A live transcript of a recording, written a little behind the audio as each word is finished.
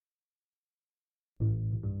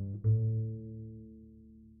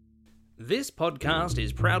This podcast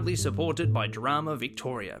is proudly supported by Drama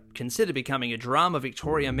Victoria. Consider becoming a Drama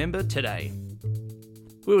Victoria member today.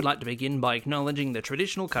 We would like to begin by acknowledging the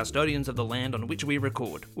traditional custodians of the land on which we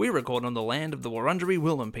record. We record on the land of the Wurundjeri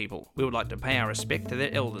Willam people. We would like to pay our respect to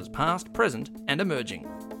their elders past, present, and emerging.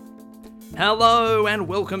 Hello and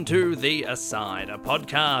welcome to The Aside, a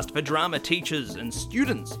podcast for drama teachers and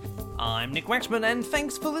students. I'm Nick Waxman and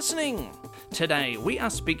thanks for listening. Today we are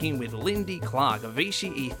speaking with Lyndy Clarke, a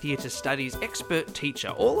VCE Theatre Studies expert teacher,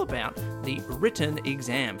 all about the written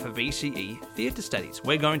exam for VCE Theatre Studies.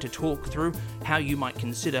 We're going to talk through how you might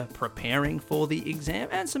consider preparing for the exam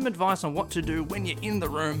and some advice on what to do when you're in the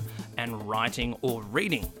room and writing or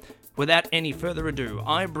reading. Without any further ado,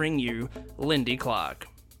 I bring you Lyndy Clarke.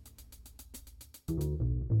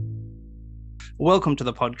 Welcome to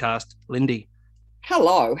the podcast, Lyndy.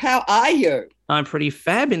 Hello, how are you? I'm pretty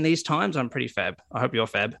fab in these times. I'm pretty fab. I hope you're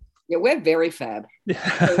fab. Yeah, we're very fab.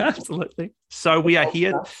 Absolutely. So we are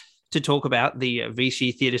here to talk about the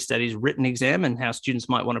VCE Theatre Studies written exam and how students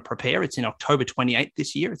might want to prepare. It's in October 28th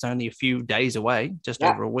this year. It's only a few days away, just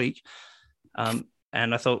over a week. And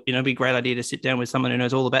I thought, it'd be a great idea to sit down with someone who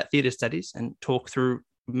knows all about theatre studies and talk through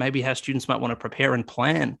maybe how students might want to prepare and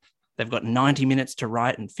plan. They've got 90 minutes to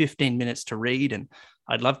write and 15 minutes to read. And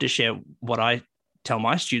I'd love to share what I tell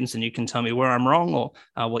my students, and you can tell me where I'm wrong or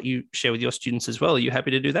what you share with your students as well. Are you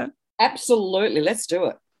happy to do that? Absolutely. Let's do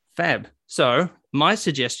it. Fab. So my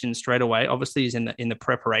suggestion straight away, obviously, is in the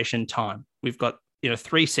preparation time. We've got,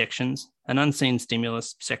 3 sections, an unseen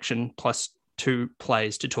stimulus section plus 2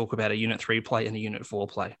 plays to talk about, a Unit 3 play and a Unit 4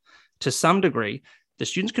 play. To some degree, the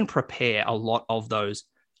students can prepare a lot of those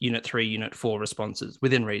Unit 3, Unit 4 responses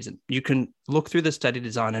within reason. You can look through the study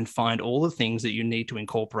design and find all the things that you need to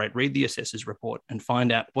incorporate, read the assessor's report and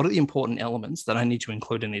find out what are the important elements that I need to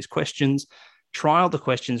include in these questions, trial the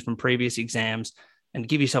questions from previous exams and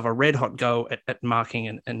give yourself a red hot go at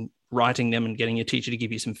marking and writing them and getting your teacher to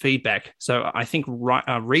give you some feedback. So I think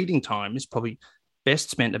reading time is probably best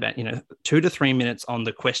spent about 2 to 3 minutes on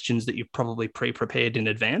the questions that you've probably pre-prepared in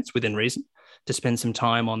advance within reason, to spend some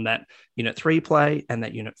time on that Unit 3 play and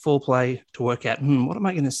that Unit 4 play to work out, what am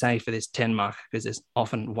I going to say for this 10 mark? Because there's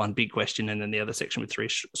often one big question and then the other section with 3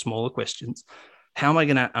 smaller questions. How am I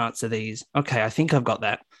going to answer these? Okay, I think I've got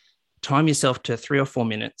that. Time yourself to 3 or 4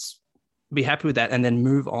 minutes, be happy with that, and then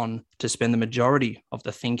move on to spend the majority of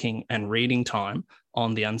the thinking and reading time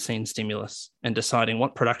on the unseen stimulus and deciding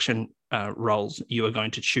what production roles you are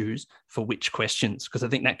going to choose for which questions, because I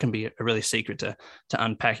think that can be a really secret to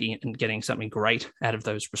unpacking and getting something great out of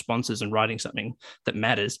those responses and writing something that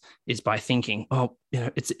matters is by thinking,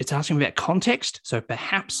 it's asking about context, so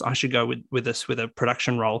perhaps I should go with a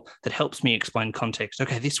production role that helps me explain context.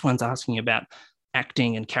 Okay, this one's asking about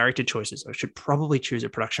acting and character choices. I should probably choose a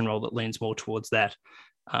production role that leans more towards that.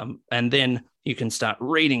 And then you can start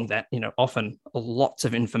reading that, often lots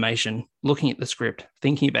of information, looking at the script,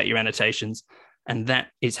 thinking about your annotations. And that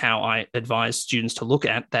is how I advise students to look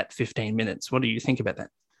at that 15 minutes. What do you think about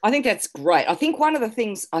that? I think that's great. I think one of the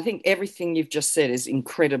things, everything you've just said is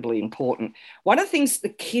incredibly important. One of the things the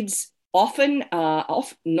kids often are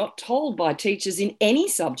not told by teachers in any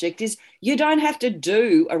subject is you don't have to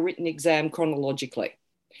do a written exam chronologically.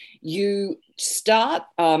 You start,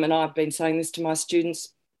 and I've been saying this to my students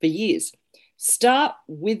for years, start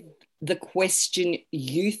with the question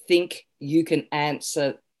you think you can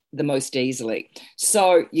answer the most easily.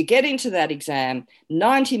 So you get into that exam,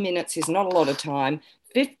 90 minutes is not a lot of time,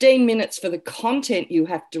 15 minutes for the content you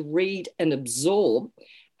have to read and absorb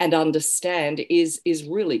and understand is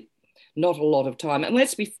really not a lot of time. And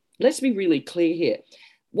let's be really clear here.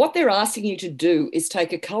 What they're asking you to do is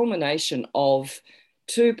take a culmination of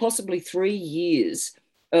 2, possibly 3 years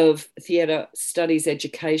of theatre studies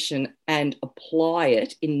education and apply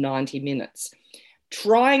it in 90 minutes.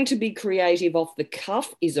 Trying to be creative off the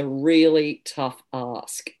cuff is a really tough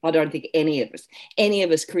ask. I don't think any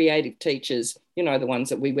of us creative teachers, the ones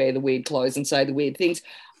that we wear the weird clothes and say the weird things,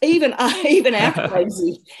 even our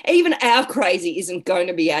crazy isn't going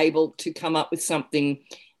to be able to come up with something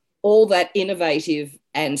all that innovative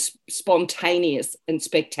and spontaneous and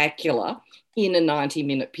spectacular in a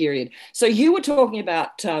 90-minute period. So you were talking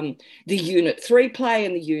about the Unit 3 play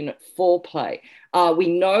and the Unit 4 play.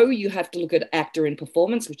 We know you have to look at actor in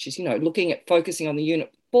performance, which is, focusing on the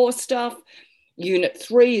Unit 4 stuff. Unit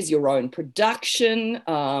 3 is your own production,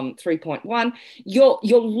 3.1. You're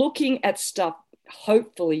looking at stuff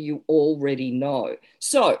hopefully you already know.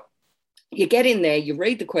 So you get in there, you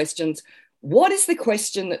read the questions. What is the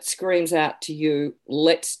question that screams out to you,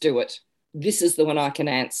 let's do it? This is the one I can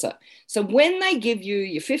answer. So when they give you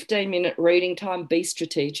your 15-minute reading time, be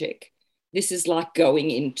strategic. This is like going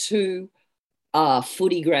into a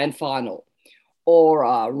footy grand final,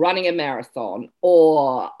 or running a marathon,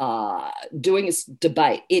 or doing a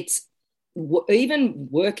debate. It's even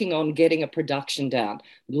working on getting a production down,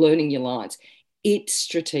 learning your lines. It's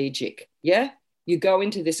strategic. Yeah. You go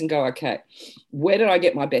into this and go, okay, where did I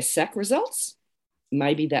get my best SAC results?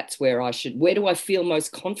 Maybe that's where I should. Where do I feel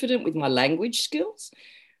most confident with my language skills?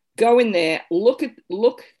 Go in there, look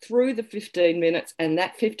through the 15 minutes, and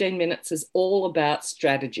that 15 minutes is all about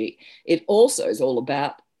strategy. It also is all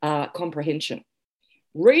about comprehension.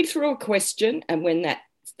 Read through a question, and when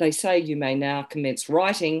they say you may now commence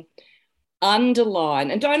writing, underline,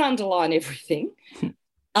 and don't underline everything.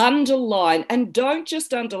 Underline, and don't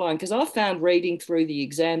just underline, because I've found reading through the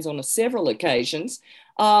exams on several occasions,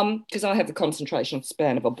 because I have the concentration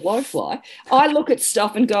span of a blowfly, I look at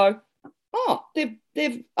stuff and go, oh,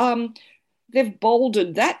 they've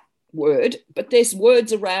bolded that word, but there's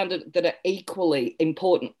words around it that are equally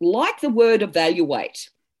important, like the word evaluate.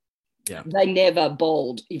 Yeah. They never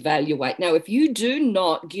bold evaluate. Now, if you do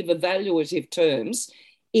not give evaluative terms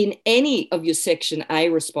in any of your section A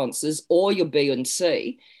responses or your B and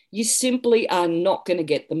C, you simply are not going to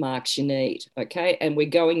get the marks you need, okay? And we're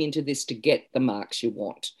going into this to get the marks you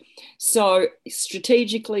want. So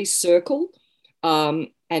strategically circle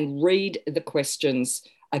and read the questions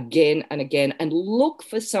again and again, and look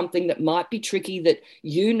for something that might be tricky that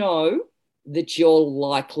you know that you're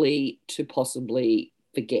likely to possibly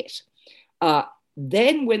forget.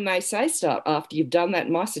 Then when they say start, after you've done that,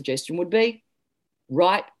 my suggestion would be,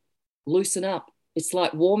 right, loosen up. It's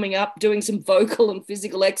like warming up, doing some vocal and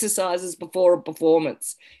physical exercises before a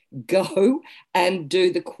performance. Go and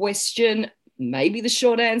do the question, maybe the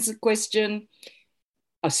short answer question,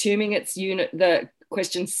 assuming it's the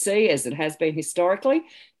question C as it has been historically.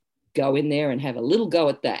 Go in there and have a little go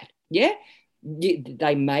at that. Yeah,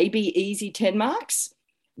 they may be easy 10 marks,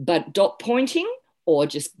 but dot pointing or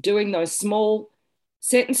just doing those small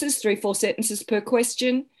sentences, 3-4 sentences per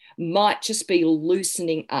question, might just be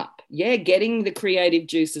loosening up. Yeah, getting the creative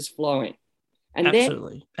juices flowing. And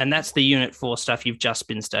absolutely. And that's the Unit 4 stuff you've just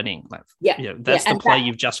been studying. Like, yeah, that's the play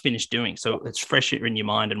you've just finished doing. So it's fresh in your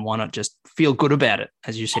mind, and why not just feel good about it?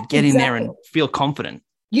 As you said, get in there and feel confident.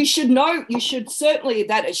 You should certainly,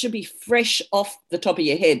 that it should be fresh off the top of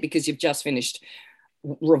your head because you've just finished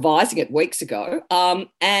revising it weeks ago.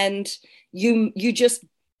 And you just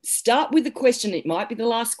start with the question. It might be the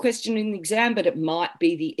last question in the exam, but it might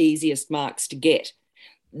be the easiest marks to get.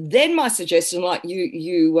 Then my suggestion, like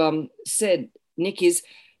you said, Nick, is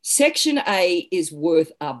section A is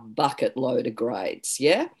worth a bucket load of grades.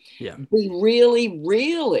 Yeah. Yeah. Be really,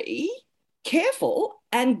 really careful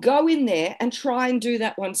and go in there and try and do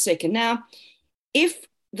that 1 second. Now, if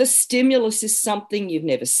the stimulus is something you've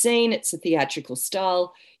never seen, it's a theatrical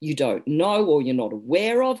style you don't know or you're not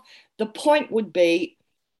aware of, the point would be,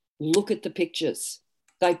 look at the pictures.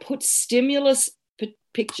 They put stimulus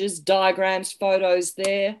pictures, diagrams, photos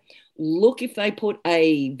there. Look if they put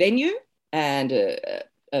a venue and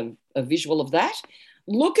a visual of that.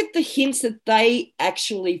 Look at the hints that they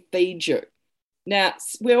actually feed you. Now,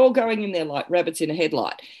 we're all going in there like rabbits in a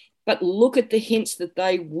headlight, but look at the hints that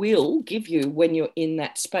they will give you when you're in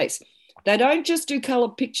that space. They don't just do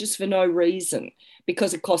coloured pictures for no reason,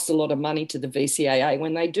 because it costs a lot of money to the VCAA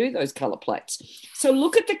when they do those colour plates. So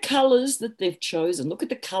look at the colours that they've chosen. Look at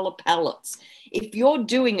the colour palettes. If you're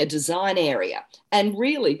doing a design area, and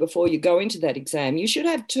really before you go into that exam, you should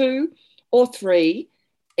have 2 or 3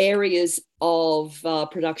 areas of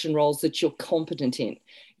production roles that you're competent in.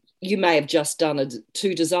 You may have just done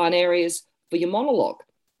 2 design areas for your monologue.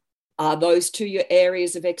 Are those 2 your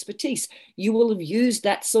areas of expertise? You will have used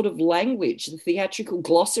that sort of language, the theatrical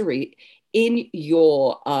glossary, in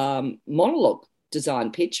your monologue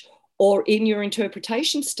design pitch or in your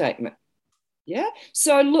interpretation statement. Yeah.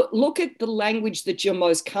 So look at the language that you're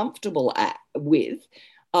most comfortable with.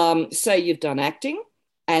 Say you've done acting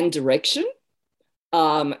and direction.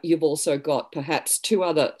 You've also got perhaps 2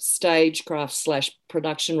 other stagecraft /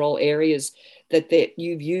 production role areas that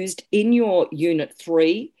you've used in your Unit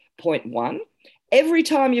 3.1. Every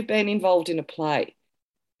time you've been involved in a play,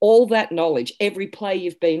 all that knowledge, every play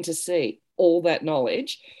you've been to see, all that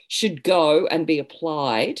knowledge should go and be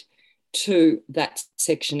applied to that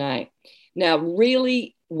section A. Now,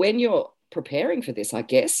 really, when you're preparing for this, I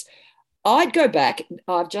guess, I'd go back.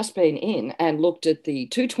 I've just been in and looked at the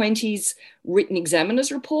 220's written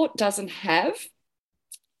examiner's report. Doesn't have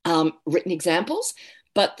written examples,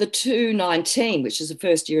 but the 219, which is the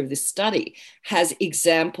first year of this study, has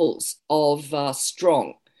examples of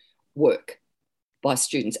strong work by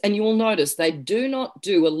students. And you will notice they do not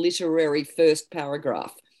do a literary first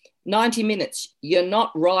paragraph. 90 minutes. You're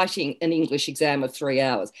not writing an English exam of 3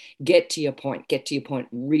 hours. Get to your point. Get to your point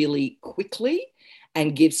really quickly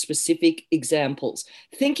and give specific examples.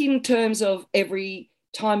 Think in terms of every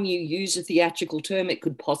time you use a theatrical term, it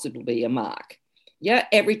could possibly be a mark. Yeah,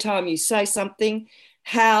 every time you say something,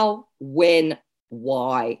 how, when,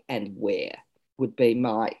 why, and where would be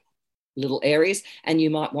my little areas. And you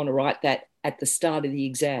might want to write that at the start of the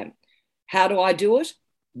exam. How do I do it?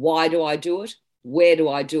 Why do I do it? Where do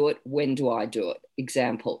I do it? When do I do it?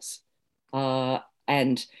 Examples.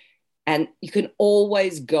 And you can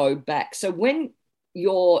always go back. So when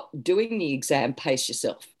you're doing the exam, pace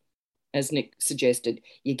yourself, as Nick suggested.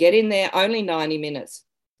 You get in there, only 90 minutes.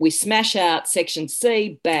 We smash out section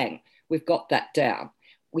C, bang, we've got that down.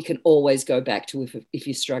 We can always go back to if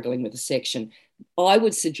you're struggling with a section. I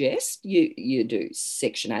would suggest you do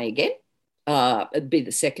section A again. It'd be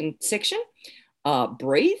the second section.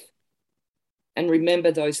 Breathe. And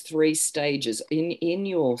remember those 3 stages in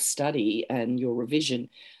your study and your revision.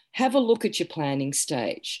 Have a look at your planning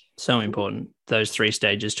stage. So important, those 3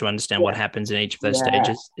 stages, to understand what happens in each of those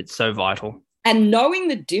stages. It's so vital. And knowing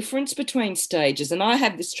the difference between stages. And I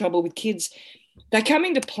have this trouble with kids. They come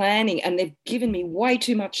into planning and they've given me way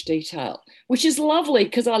too much detail, which is lovely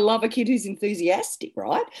because I love a kid who's enthusiastic,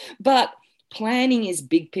 right? But planning is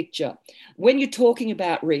big picture. When you're talking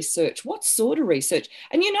about research, what sort of research?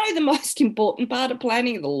 And you know the most important part of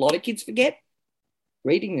planning that a lot of kids forget?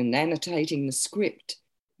 Reading and annotating the script,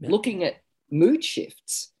 looking at mood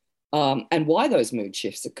shifts and why those mood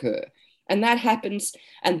shifts occur. And that happens,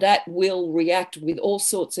 and that will react with all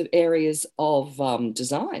sorts of areas of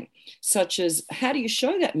design, such as how do you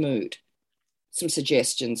show that mood? Some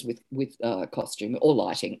suggestions with costume or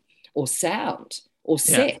lighting or sound or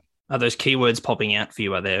set. Yeah. Are those keywords popping out for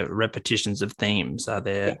you? Are there repetitions of themes? Are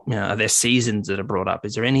there, are there seasons that are brought up?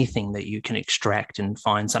 Is there anything that you can extract and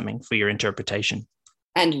find something for your interpretation?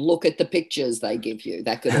 And look at the pictures they give you.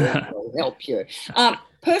 That could also help you.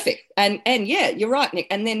 Perfect. And yeah, you're right, Nick.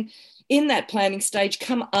 And then in that planning stage,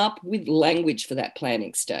 come up with language for that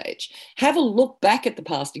planning stage. Have a look back at the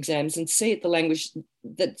past exams and see at the language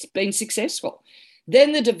that's been successful.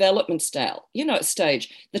 Then the development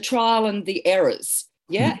stage, the trial and the errors.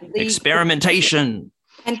 Yeah. Experimentation.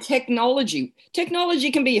 And technology.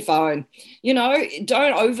 Technology can be your phone.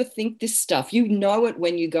 Don't overthink this stuff. You know it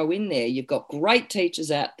when you go in there. You've got great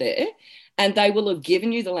teachers out there and they will have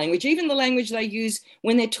given you the language, even the language they use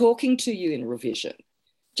when they're talking to you in revision.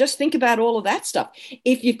 Just think about all of that stuff.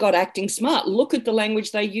 If you've got Acting Smart, look at the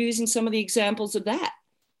language they use in some of the examples of that.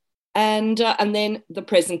 And then the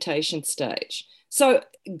presentation stage. So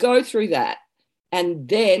go through that. And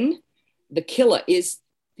then the killer is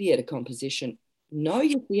theatre composition. Know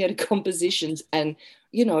your theatre compositions and,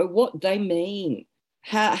 what they mean,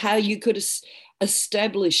 how you could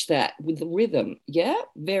establish that with the rhythm,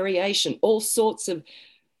 variation, all sorts of,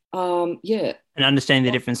 And understanding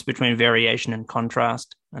the difference between variation and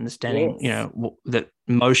contrast, understanding, that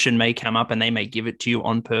motion may come up and they may give it to you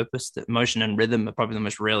on purpose. That motion and rhythm are probably the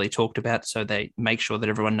most rarely talked about. So they make sure that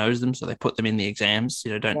everyone knows them. So they put them in the exams.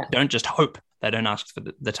 Don't just hope. They don't ask for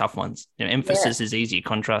the tough ones. Emphasis is easy.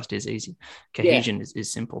 Contrast is easy. Cohesion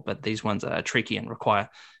is simple, but these ones are tricky and require,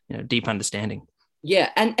 deep understanding. Yeah.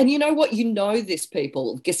 And you know what? This,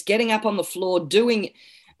 people, just getting up on the floor, doing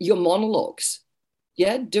your monologues.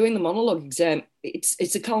 Yeah, doing the monologue exam,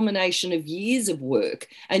 it's a culmination of years of work,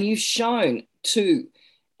 and you've shown 2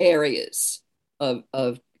 areas of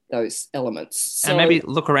those elements. So, and maybe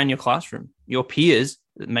look around your classroom. Your peers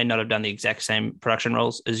that may not have done the exact same production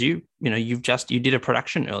roles as you. You did a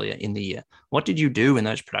production earlier in the year. What did you do in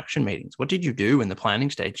those production meetings? What did you do in the planning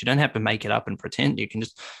stage? You don't have to make it up and pretend. You can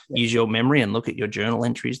just use your memory and look at your journal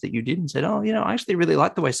entries that you did and said, I actually really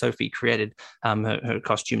like the way Sophie created her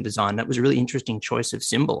costume design. That was a really interesting choice of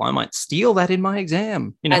symbol. I might steal that in my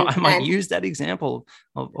exam. I might use that example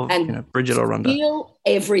of Bridget or Rhonda. Steal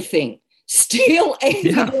everything. Steal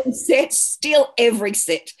every set, steal every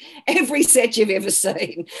set you've ever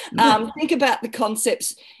seen. Think about the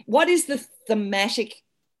concepts. What's a thematic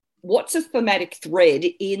thread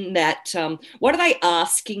in that? What are they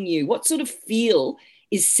asking you? What sort of feel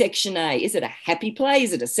is section A? Is it a happy play?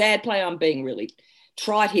 Is it a sad play? I'm being really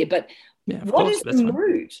trite here, but what is the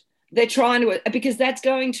mood they're trying to, because that's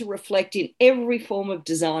going to reflect in every form of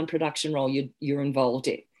design production role you're involved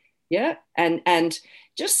in. Yeah. And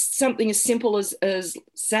just something as simple as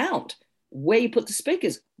sound, where you put the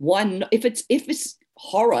speakers. Why not? If it's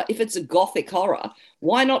horror, if it's a gothic horror,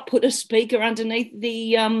 why not put a speaker underneath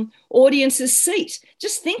the audience's seat?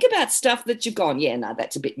 Just think about stuff that you've gone,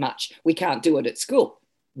 that's a bit much. We can't do it at school.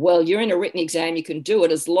 Well, you're in a written exam, you can do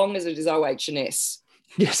it as long as it is OH&S.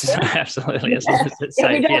 Yes, absolutely. As long as it's Yeah,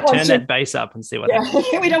 we safe. don't Yeah, want turn you- that bass up and see what happens.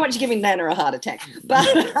 Yeah, we don't want you giving Nana a heart attack. But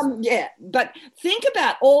but think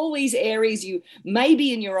about all these areas you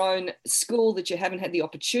maybe in your own school that you haven't had the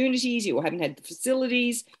opportunities, you haven't had the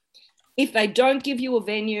facilities. If they don't give you a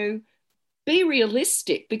venue, be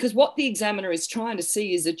realistic, because what the examiner is trying to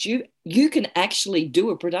see is that you can actually do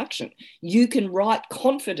a production. You can write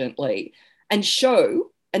confidently and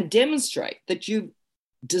show and demonstrate that you've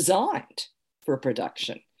designed for a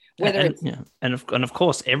production. And of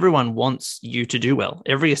course, everyone wants you to do well.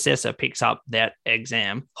 Every assessor picks up that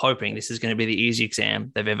exam hoping this is going to be the easy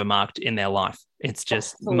exam they've ever marked in their life. It's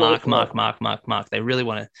just mark. They really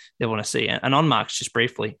want to see it. And on marks, just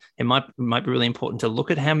briefly, it might be really important to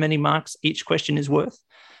look at how many marks each question is worth.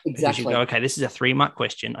 Exactly. Because you go, okay, this is a 3-mark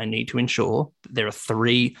question. I need to ensure there are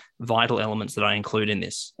 3 vital elements that I include in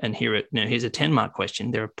this. And here's a 10-mark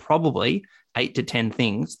question. There are probably 8 to 10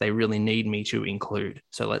 things they really need me to include.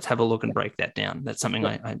 So let's have a look and break that down. That's something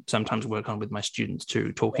I sometimes work on with my students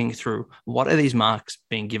too, talking through what are these marks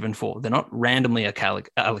being given for. They're not randomly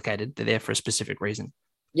allocated. They're there for a specific reason.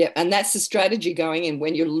 Yeah, and that's the strategy going in.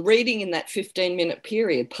 When you're reading in that 15-minute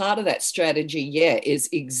period, part of that strategy, is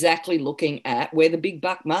exactly looking at where the big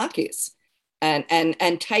buck mark is and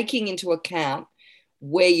taking into account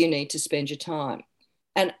where you need to spend your time.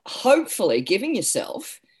 And hopefully giving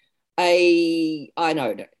yourself 5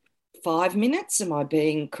 minutes, am I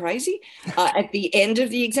being crazy, at the end of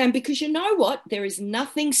the exam, because you know what? There is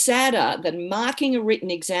nothing sadder than marking a written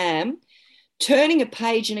exam, turning a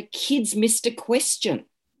page and a kid's missed a question.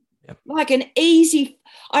 Yep. Like an easy,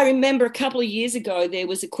 I remember a couple of years ago, there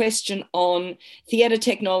was a question on theatre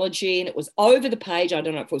technology and it was over the page. I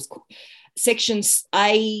don't know if it was sections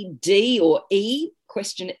A, D or E,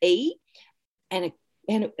 question E. And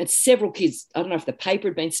several kids, I don't know if the paper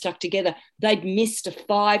had been stuck together, they'd missed a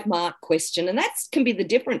 5-mark question. And that can be the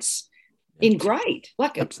difference in grade,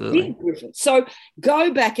 like Absolutely. A big difference. So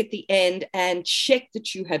go back at the end and check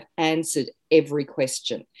that you have answered every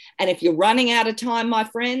question. And if you're running out of time, my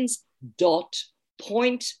friends, dot,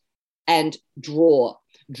 point, and draw.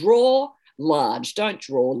 Draw large. Don't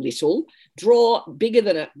draw little. Draw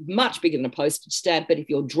much bigger than a postage stamp. But if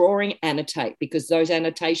you're drawing, annotate, because those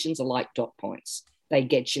annotations are like dot points. They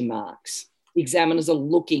get you marks. Examiners are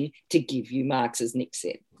looking to give you marks, as Nick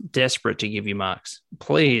said. Desperate to give you marks.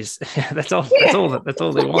 Please. That's all they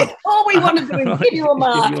want. All we want to do is give you a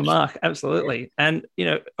mark. Give you a mark. Absolutely. And,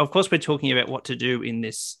 of course, we're talking about what to do in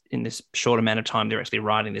this short amount of time they're actually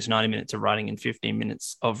writing. There's 90 minutes of writing and 15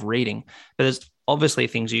 minutes of reading. But there's obviously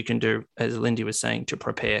things you can do, as Lyndy was saying, to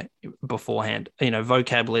prepare beforehand.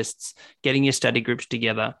 Vocab lists, getting your study groups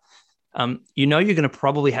together. You're going to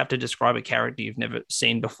probably have to describe a character you've never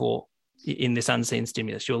seen before in this unseen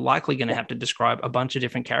stimulus. You're likely going to have to describe a bunch of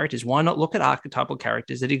different characters. Why not look at archetypal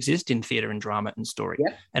characters that exist in theatre and drama and story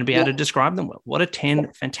and be able to describe them well? What are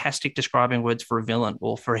 10 fantastic describing words for a villain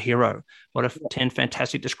or for a hero? What are 10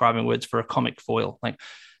 fantastic describing words for a comic foil? Like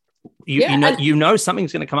you know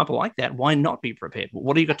something's going to come up like that. Why not be prepared?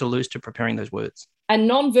 What do you got to lose to preparing those words? And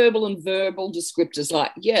non-verbal and verbal descriptors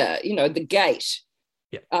like, the gait,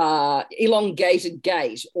 elongated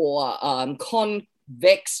gait or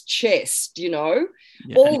convex chest, all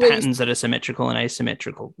and patterns that are symmetrical and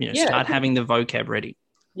asymmetrical. Start having the vocab ready.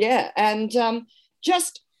 Yeah, and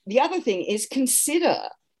just the other thing is consider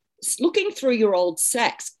looking through your old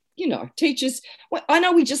sacks. Teachers, I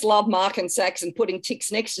know we just love marking sacks and putting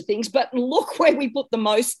ticks next to things, but look where we put the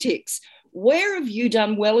most ticks. Where have you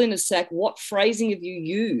done well in a sack? What phrasing have you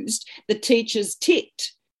used the teachers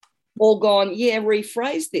ticked or gone,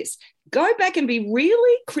 rephrase this? Go back and be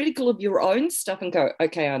really critical of your own stuff and go,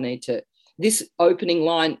 okay, this opening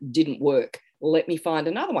line didn't work. Let me find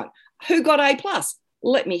another one. Who got A+?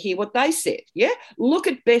 Let me hear what they said. Yeah. Look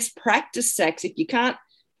at best practice sacks if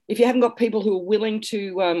you haven't got people who are willing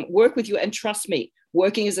to work with you. And trust me,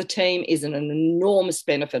 working as a team is an enormous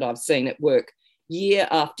benefit I've seen at work year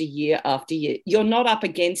after year after year. You're not up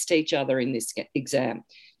against each other in this exam.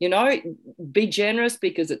 Be generous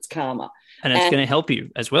because it's karma. And it's going to help you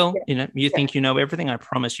as well. You think you know everything. I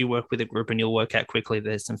promise you work with a group and you'll work out quickly.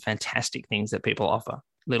 There's some fantastic things that people offer,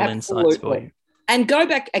 little insights for you. And go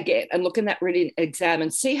back again and look in that written exam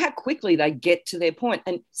and see how quickly they get to their point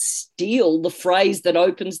and steal the phrase that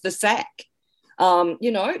opens the sack. Look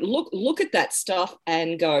at that stuff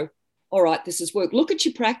and go, all right, this is work. Look at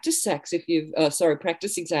your practice sacks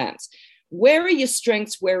practice exams. Where are your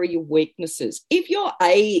strengths? Where are your weaknesses? If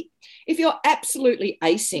you're absolutely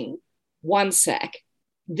acing one sack,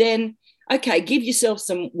 then okay, give yourself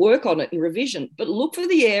some work on it and revision, but look for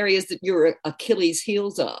the areas that your Achilles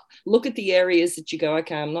heels are. Look at the areas that you go,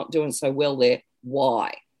 okay, I'm not doing so well there.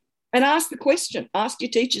 why? And ask the question. Ask your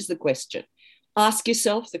teachers the question. Ask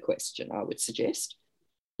yourself the question, I would suggest.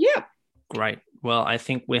 Yeah. Great. Well, I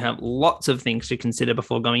think we have lots of things to consider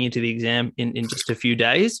before going into the exam in just a few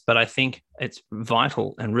days, but I think it's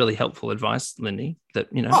vital and really helpful advice, Lyndy, that,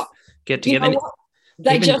 get together. You know what?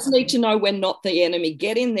 They just need to know we're not the enemy.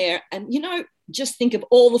 Get in there and, just think of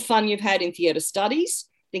all the fun you've had in theatre studies.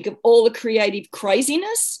 Think of all the creative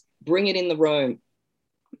craziness. Bring it in the room.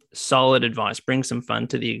 Solid advice. Bring some fun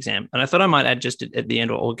to the exam. And I thought I might add just at the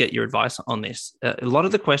end, or get your advice on this. A lot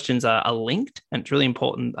of the questions are linked, and it's really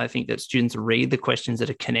important, I think, that students read the questions that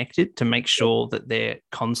are connected to make sure that their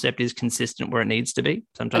concept is consistent where it needs to be.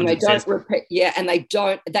 Sometimes and they don't repeat. Yeah, and they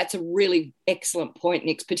don't. That's a really excellent point,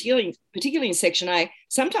 Nick, particularly in Section A.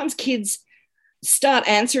 Sometimes kids start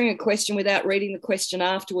answering a question without reading the question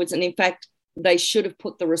afterwards, and in fact, they should have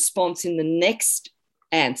put the response in the next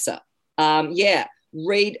answer.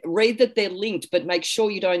 Read that they're linked, but make sure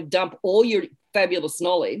you don't dump all your fabulous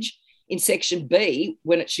knowledge in Section B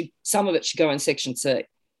when some of it should go in Section C.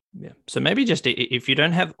 Yeah. So maybe just if you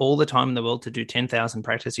don't have all the time in the world to do 10,000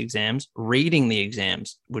 practice exams, reading the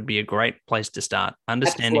exams would be a great place to start,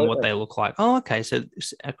 understanding what they look like. Oh, okay. So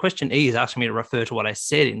question E is asking me to refer to what I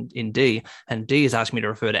said in D, and D is asking me to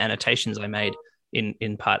refer to annotations I made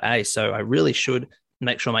in part A. So I really should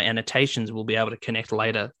make sure my annotations will be able to connect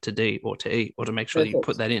later to D or to E, or to make sure that you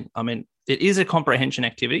put that in. I mean, it is a comprehension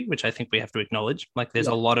activity, which I think we have to acknowledge. Like, there's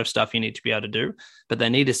a lot of stuff you need to be able to do, but they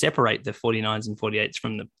need to separate the 49s and 48s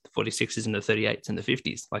from the 46s and the 38s and the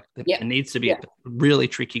 50s. Like, it needs to be really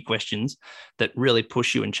tricky questions that really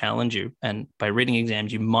push you and challenge you. And by reading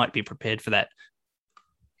exams, you might be prepared for that.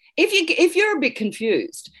 If you're a bit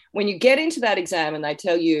confused, when you get into that exam and they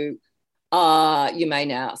tell you, you may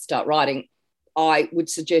now start writing, I would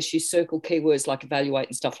suggest you circle keywords like evaluate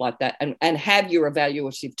and stuff like that, and have your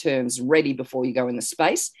evaluative terms ready before you go in the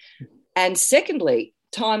space. And secondly,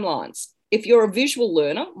 timelines. If you're a visual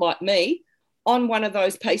learner like me, on one of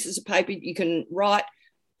those pieces of paper, you can write,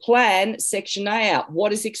 plan Section A out.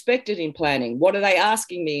 What is expected in planning? What are they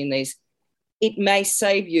asking me in these? It may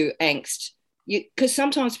save you angst. Because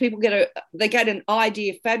sometimes people get an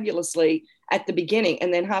idea fabulously at the beginning,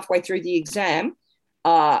 and then halfway through the exam,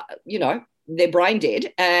 they're brain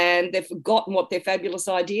dead and they've forgotten what their fabulous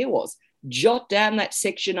idea was. Jot down that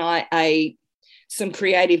Section A, some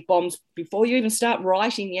creative bombs before you even start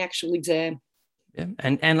writing the actual exam. Yeah.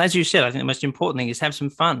 And as you said, I think the most important thing is have some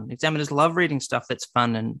fun. Examiners love reading stuff that's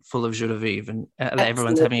fun and full of joie de vivre, and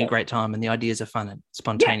everyone's having a great time, and the ideas are fun and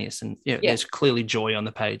spontaneous, and there's clearly joy on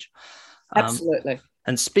the page. Absolutely.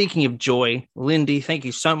 And speaking of joy, Lyndy, thank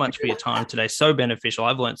you so much for your time today. So beneficial.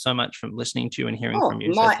 I've learned so much from listening to you and hearing from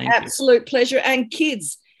you. My absolute pleasure. And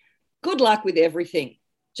kids, good luck with everything.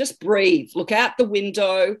 Just breathe. Look out the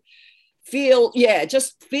window. Feel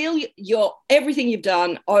your everything you've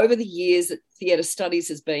done over the years that theatre studies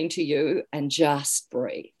has been to you, and just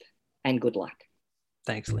breathe. And good luck.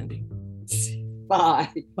 Thanks, Lyndy. Bye.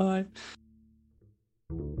 Bye.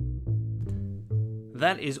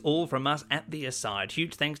 That is all from us at The Aside.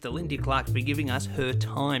 Huge thanks to Lyndy Clarke for giving us her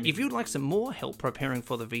time. If you'd like some more help preparing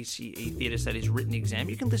for the VCE Theatre Studies written exam,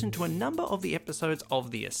 you can listen to a number of the episodes of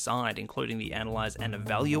The Aside, including the Analyse and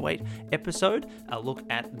Evaluate episode, a look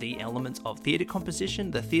at the elements of theatre composition,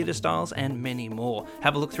 the theatre styles, and many more.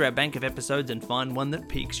 Have a look through our bank of episodes and find one that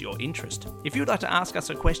piques your interest. If you'd like to ask us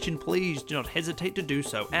a question, please do not hesitate to do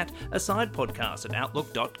so at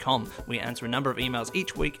asidepodcast@outlook.com. We answer a number of emails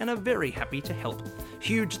each week and are very happy to help.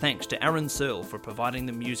 Huge thanks to Aaron Searle for providing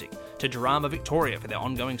the music, to Drama Victoria for their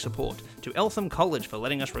ongoing support, to Eltham College for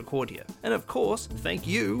letting us record here, and of course, thank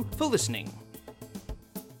you for listening.